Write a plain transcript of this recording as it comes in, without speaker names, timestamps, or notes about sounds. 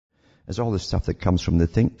is all the stuff that comes from the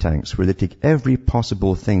think tanks, where they take every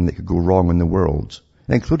possible thing that could go wrong in the world,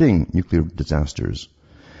 including nuclear disasters,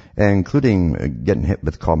 including getting hit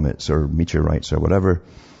with comets or meteorites or whatever,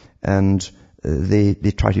 and they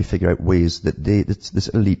try to figure out ways that this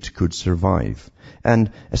elite could survive.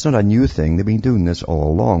 And it's not a new thing. They've been doing this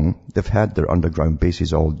all along. They've had their underground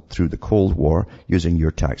bases all through the Cold War, using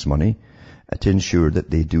your tax money to ensure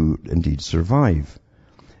that they do indeed survive.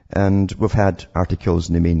 And we've had articles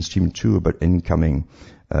in the mainstream too about incoming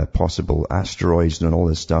possible asteroids and all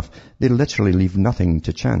this stuff. They literally leave nothing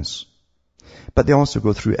to chance. But they also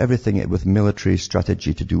go through everything with military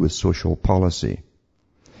strategy to do with social policy.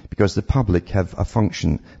 Because the public have a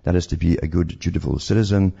function, that is to be a good, dutiful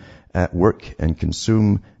citizen, work and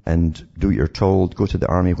consume and do what you're told, go to the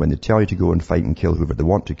army when they tell you to go and fight and kill whoever they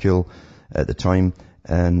want to kill at the time,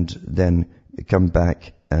 and then come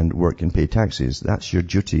back and work and pay taxes. That's your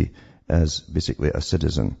duty as basically a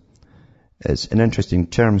citizen. It's an interesting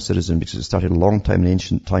term, citizen, because it started a long time in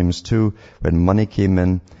ancient times too, when money came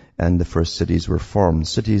in and the first cities were formed.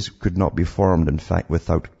 Cities could not be formed, in fact,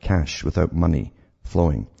 without cash, without money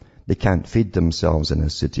flowing. They can't feed themselves in a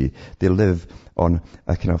city. They live on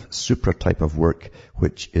a kind of supra type of work,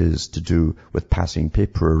 which is to do with passing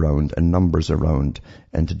paper around and numbers around,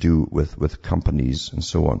 and to do with companies and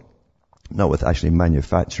so on. Not with actually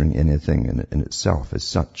manufacturing anything in itself as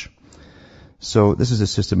such. So this is a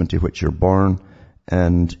system into which you're born,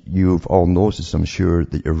 and you've all noticed, I'm sure,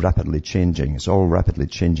 that you're rapidly changing. It's all rapidly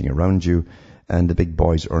changing around you, and the big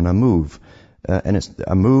boys are on a move. And it's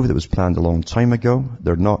a move that was planned a long time ago.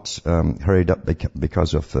 They're not hurried up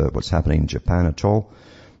because of what's happening in Japan at all,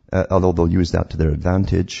 although they'll use that to their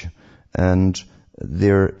advantage. And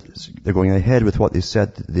they're going ahead with what they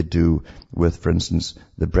said they'd do with, for instance,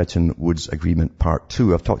 the Bretton Woods Agreement Part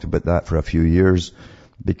 2. I've talked about that for a few years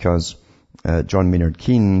because John Maynard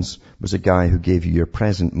Keynes was a guy who gave you your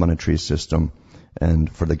present monetary system and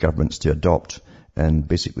for the governments to adopt, and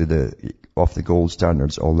basically off the gold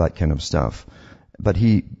standards, all that kind of stuff. But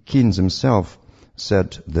Keynes himself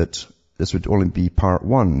said that this would only be part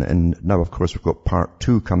 1, and now of course we've got part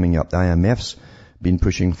 2 coming up. The IMF's been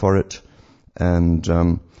pushing for it,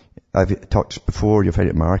 and I've talked before, you've heard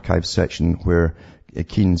it in my archive section, where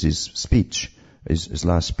Keynes' speech, his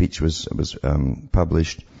last speech was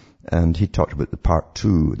published, and he talked about the part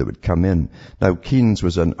 2 that would come in. Now, Keynes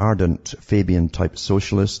was an ardent Fabian-type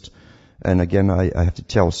socialist. And again, I have to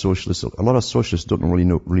tell socialists, a lot of socialists don't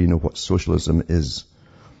really know what socialism is.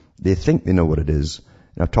 They think they know what it is.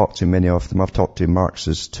 And I've talked to many of them. I've talked to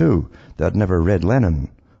Marxists too, that had never read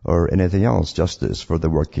Lenin or anything else. Justice for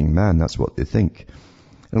the working man, that's what they think.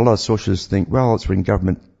 And a lot of socialists think, well, it's when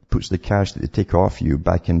government puts the cash that they take off you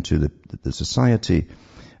back into the society.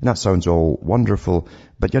 And that sounds all wonderful.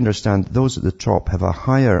 But you understand, those at the top have a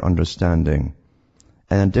higher understanding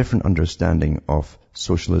and a different understanding of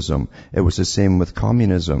socialism. It was the same with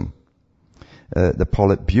communism. The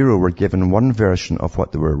Politburo were given one version of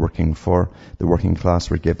what they were working for. The working class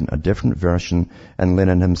were given a different version. And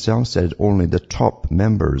Lenin himself said only the top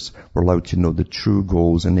members were allowed to know the true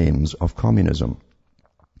goals and aims of communism.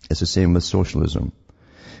 It's the same with socialism.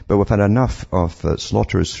 But we've had enough of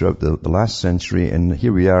slaughters throughout the last century, and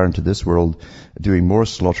here we are into this world doing more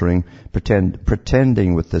slaughtering,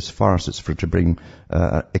 pretending with this farce it's to bring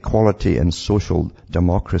equality and social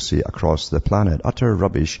democracy across the planet. Utter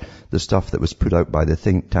rubbish. The stuff that was put out by the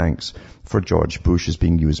think tanks for George Bush is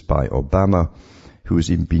being used by Obama, who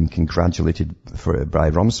is even being congratulated by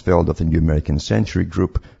Rumsfeld of the New American Century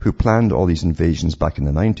Group, who planned all these invasions back in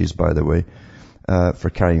the 90s, by the way, for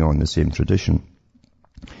carrying on the same tradition.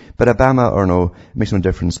 But Obama or no, it makes no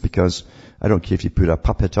difference, because I don't care if you put a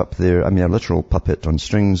puppet up there, a literal puppet on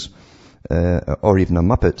strings, or even a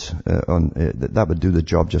Muppet, that would do the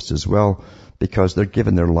job just as well, because they're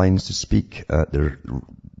given their lines to speak.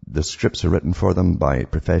 The scripts are written for them by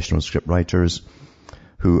professional script writers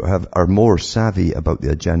who are more savvy about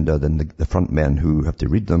the agenda than the front men who have to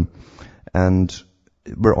read them. And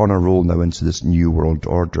we're on a roll now into this new world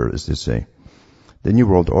order, as they say. The New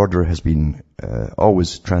World Order has been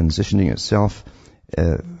always transitioning itself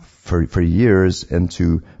for years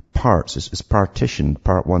into parts. It's partitioned,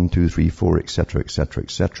 part 1, 2, 3, 4, etc., etc.,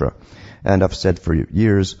 etc. And I've said for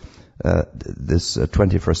years, this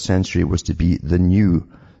 21st century was to be the new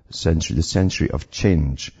century, the century of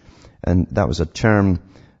change. And that was a term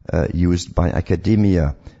used by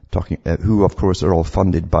academia, who of course are all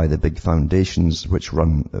funded by the big foundations which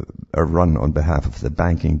are run on behalf of the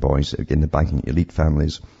banking boys, again the banking elite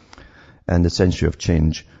families. And the century of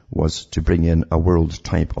change was to bring in a world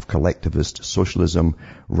type of collectivist socialism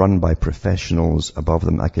run by professionals, above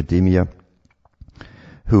them academia,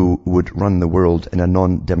 who would run the world in a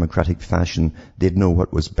non-democratic fashion. They'd know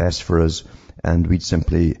what was best for us, and we'd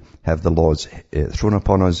simply have the laws thrown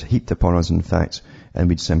upon us, heaped upon us, in fact, and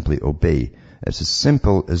we'd simply obey. It's as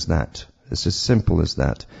simple as that. It's as simple as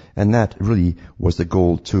that. And that really was the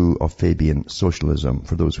goal, too, of Fabian socialism,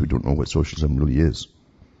 for those who don't know what socialism really is.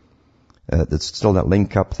 There's still that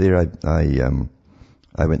link up there.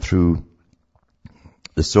 I went through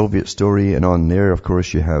the Soviet story, and on there, of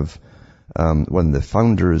course, you have one of the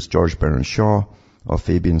founders, George Bernard Shaw, of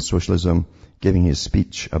Fabian socialism, giving his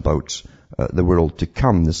speech about the world to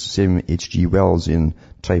come, this same H.G. Wellsian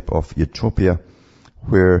type of utopia,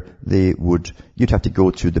 where you'd have to go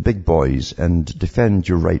to the big boys and defend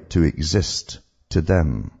your right to exist to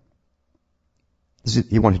them.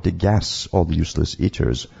 He wanted to gas all the useless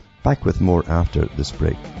eaters. Back with more after this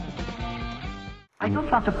break. I don't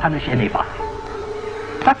want to punish anybody,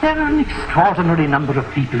 but there are an extraordinary number of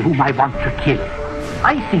people whom I want to kill.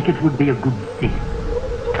 I think it would be a good thing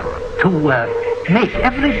to make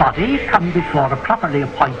everybody come before a properly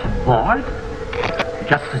appointed board,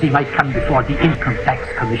 just as he might come before the income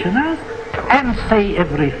tax commissioners, and say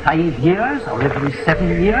every 5 years or every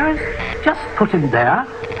 7 years, just put him there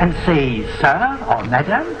and say, sir or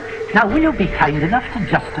madam, now will you be kind enough to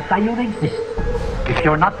justify your existence? If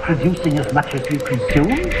you're not producing as much as you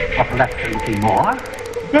consume, or perhaps a little more,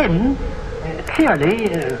 then clearly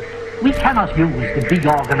we cannot use the big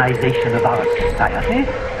organization of our society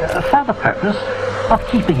for the purpose of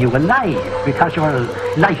keeping you alive, because your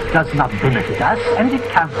life does not benefit us, and it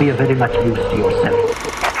can't be of very much use to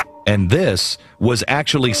yourself. And this was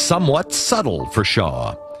actually somewhat subtle for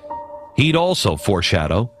Shaw. He'd also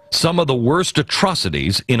foreshadow some of the worst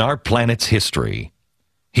atrocities in our planet's history.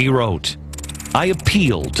 He wrote, "I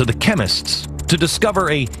appeal to the chemists to discover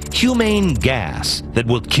a humane gas that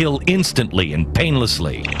will kill instantly and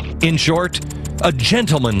painlessly. In short, a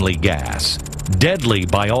gentlemanly gas, deadly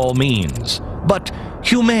by all means, but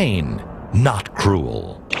humane, not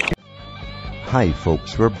cruel." Hi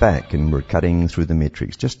folks, we're back and we're cutting through the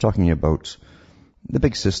matrix, just talking about the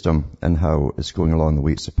big system and how it's going along the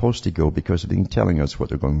way it's supposed to go, because they've been telling us what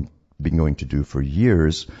they're been going to do for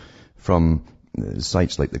years, from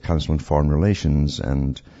sites like the Council on Foreign Relations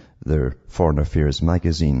and their Foreign Affairs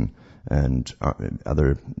magazine and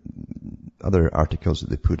other articles that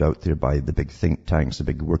they put out there by the big think tanks, the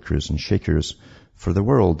big workers and shakers for the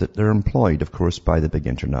world, that they're employed, of course, by the big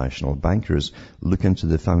international bankers. Look into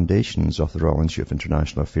the foundations of the Royal Institute of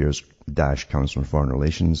International Affairs - Council on Foreign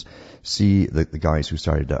Relations. See the guys who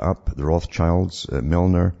started it up, the Rothschilds,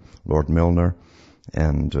 Milner, Lord Milner,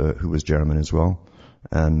 and who was German as well.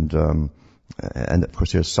 And of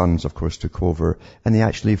course their sons, of course, took over, and they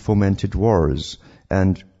actually fomented wars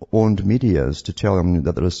and owned medias to tell them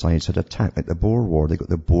that the other sides had attacked, like the Boer War. They got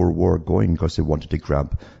the Boer War going because they wanted to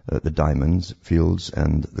grab the diamonds, fields,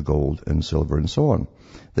 and the gold and silver and so on.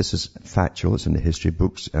 This is factual. It's in the history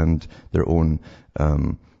books, and their own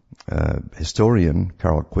historian,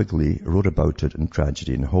 Carol Quigley, wrote about it in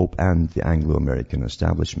Tragedy and Hope and the Anglo-American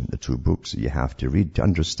Establishment, the two books that you have to read to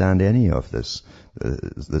understand any of this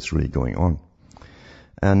that's really going on.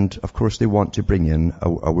 And, of course, they want to bring in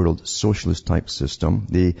a world socialist type system.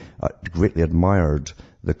 They greatly admired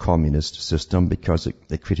the communist system because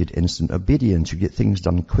it created instant obedience. You get things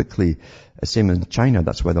done quickly. Same in China.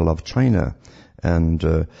 That's why they love China.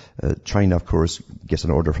 And China, of course, gets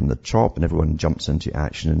an order from the top and everyone jumps into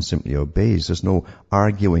action and simply obeys. There's no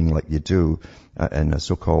arguing like you do in a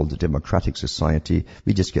so-called democratic society.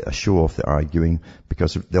 We just get a show off the arguing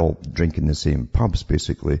because they all drink in the same pubs,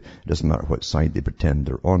 basically. It doesn't matter what side they pretend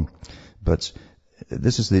they're on. But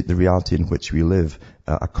this is the reality in which we live.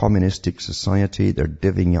 A communistic society. They're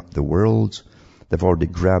divvying up the world. They've already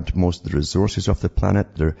grabbed most of the resources of the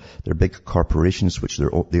planet. They're big corporations which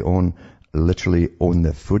they own. Literally own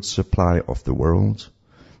the food supply of the world.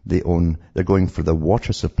 They're going for the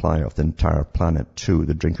water supply of the entire planet too,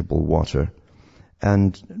 the drinkable water.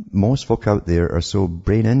 And most folk out there are so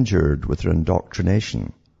brain injured with their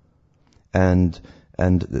indoctrination. And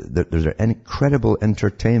there's an incredible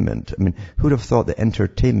entertainment. I mean, who'd have thought that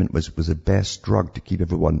entertainment was the best drug to keep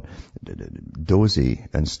everyone dozy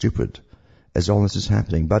and stupid, as all this is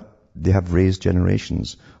happening. But they have raised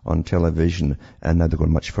generations on television, and now they're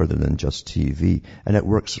going much further than just TV. And it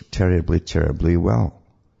works terribly, terribly well.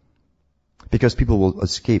 Because people will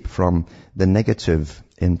escape from the negative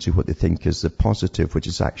into what they think is the positive, which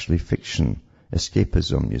is actually fiction.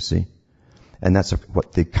 Escapism, you see. And that's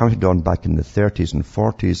what they counted on back in the 30s and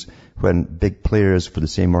 40s when big players for the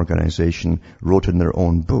same organization wrote in their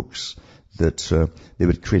own books that they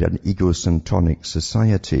would create an egocentric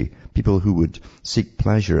society. People who would seek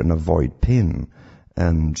pleasure and avoid pain.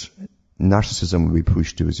 And narcissism will be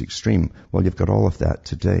pushed to its extreme. Well, you've got all of that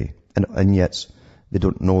today. And yet, they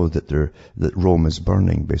don't know that Rome is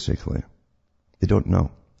burning, basically. They don't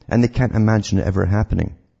know. And they can't imagine it ever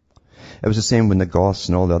happening. It was the same when the Goths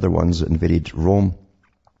and all the other ones invaded Rome.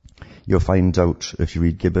 You'll find out, if you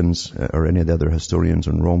read Gibbons or any of the other historians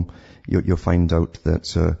on Rome, you'll find out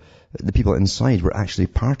that the people inside were actually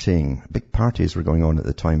partying. Big parties were going on at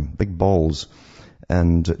the time, big balls.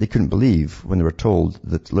 And they couldn't believe when they were told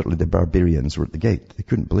that literally the barbarians were at the gate. They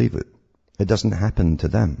couldn't believe it. It doesn't happen to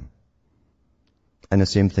them. And the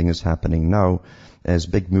same thing is happening now as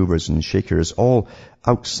big movers and shakers, all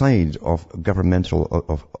outside of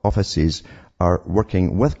governmental offices, are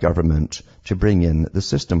working with government to bring in the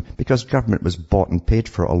system, because government was bought and paid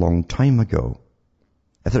for a long time ago.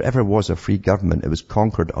 If there ever was a free government, it was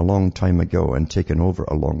conquered a long time ago and taken over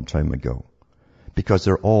a long time ago, because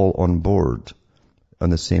they're all on board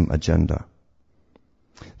on the same agenda.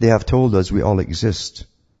 They have told us we all exist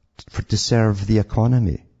to serve the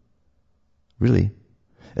economy. Really?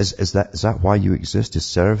 Is that why you exist, to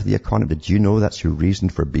serve the economy? Did you know that's your reason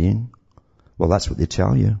for being? Well, that's what they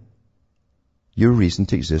tell you. Your reason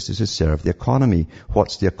to exist is to serve the economy.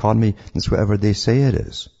 What's the economy? It's whatever they say it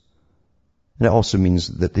is. And it also means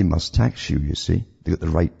that they must tax you, you see. They've got the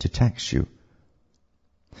right to tax you.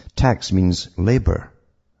 Tax means labor.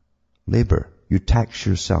 Labor. You tax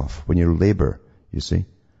yourself when you labor, you see.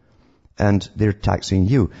 And they're taxing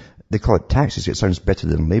you. They call it taxes. It sounds better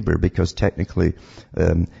than labor, because technically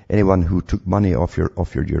anyone who took money off your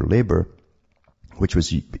labor, which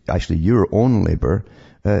was actually your own labor,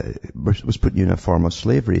 was putting you in a form of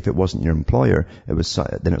slavery. If it wasn't your employer,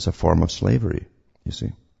 then it's a form of slavery, you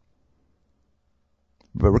see.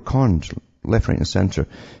 But we're conned left, right, and center.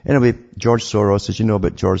 Anyway, George Soros, as you know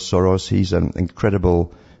about George Soros, he's an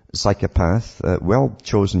incredible psychopath, well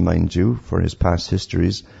chosen, mind you, for his past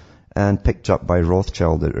histories, and picked up by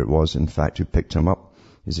Rothschild. It was, in fact, who picked him up.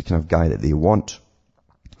 He's the kind of guy that they want.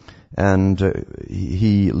 And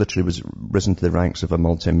he literally was risen to the ranks of a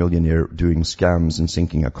multimillionaire doing scams and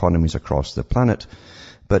sinking economies across the planet.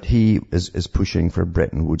 But he is pushing for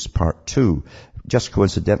Bretton Woods Part 2. Just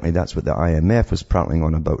coincidentally, that's what the IMF was prattling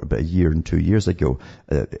on about a year and 2 years ago,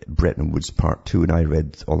 Bretton Woods Part 2, and I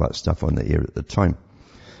read all that stuff on the air at the time.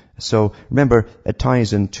 So remember, it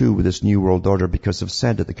ties in too with this New World Order, because they've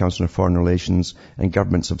said at the Council of Foreign Relations, and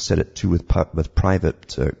governments have said it too with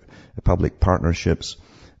private public partnerships,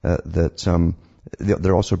 that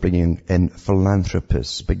they're also bringing in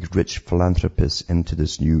philanthropists, big rich philanthropists, into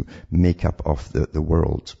this new makeup of the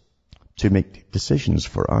world to make decisions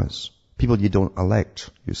for us. People you don't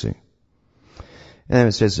elect, you see. And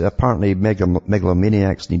it says, apparently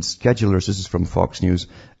megalomaniacs need schedulers. This is from Fox News.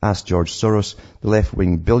 Ask George Soros. The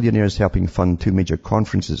left-wing billionaires helping fund 2 major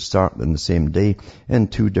conferences start on the same day in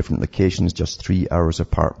 2 different locations, just 3 hours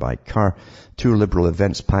apart by car. 2 liberal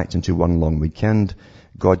events packed into 1 long weekend.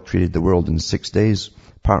 God created the world in 6 days.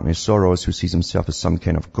 Apparently Soros, who sees himself as some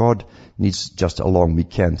kind of God, needs just a long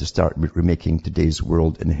weekend to start remaking today's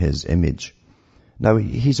world in his image. Now,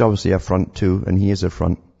 he's obviously a front too, and he is a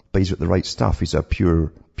front, but he's got the right stuff. He's a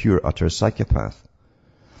pure, utter psychopath.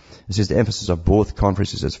 It says the emphasis of both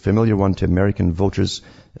conferences is a familiar one to American voters.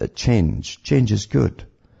 Change. Change is good.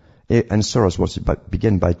 And Soros wants to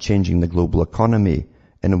begin by changing the global economy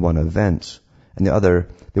in one event. And the other,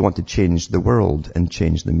 they want to change the world and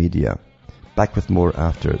change the media. Back with more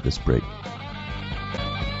after this break.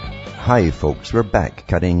 Hi, folks. We're back,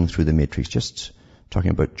 cutting through the matrix. Just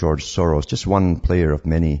talking about George Soros, just one player of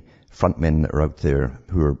many frontmen that are out there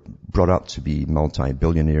who are brought up to be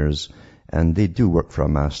multi-billionaires, and they do work for a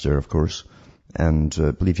master, of course. And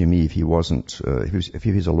believe you me, if he wasn't, if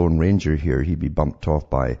he was a lone ranger here, he'd be bumped off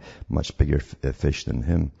by much bigger fish than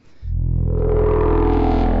him.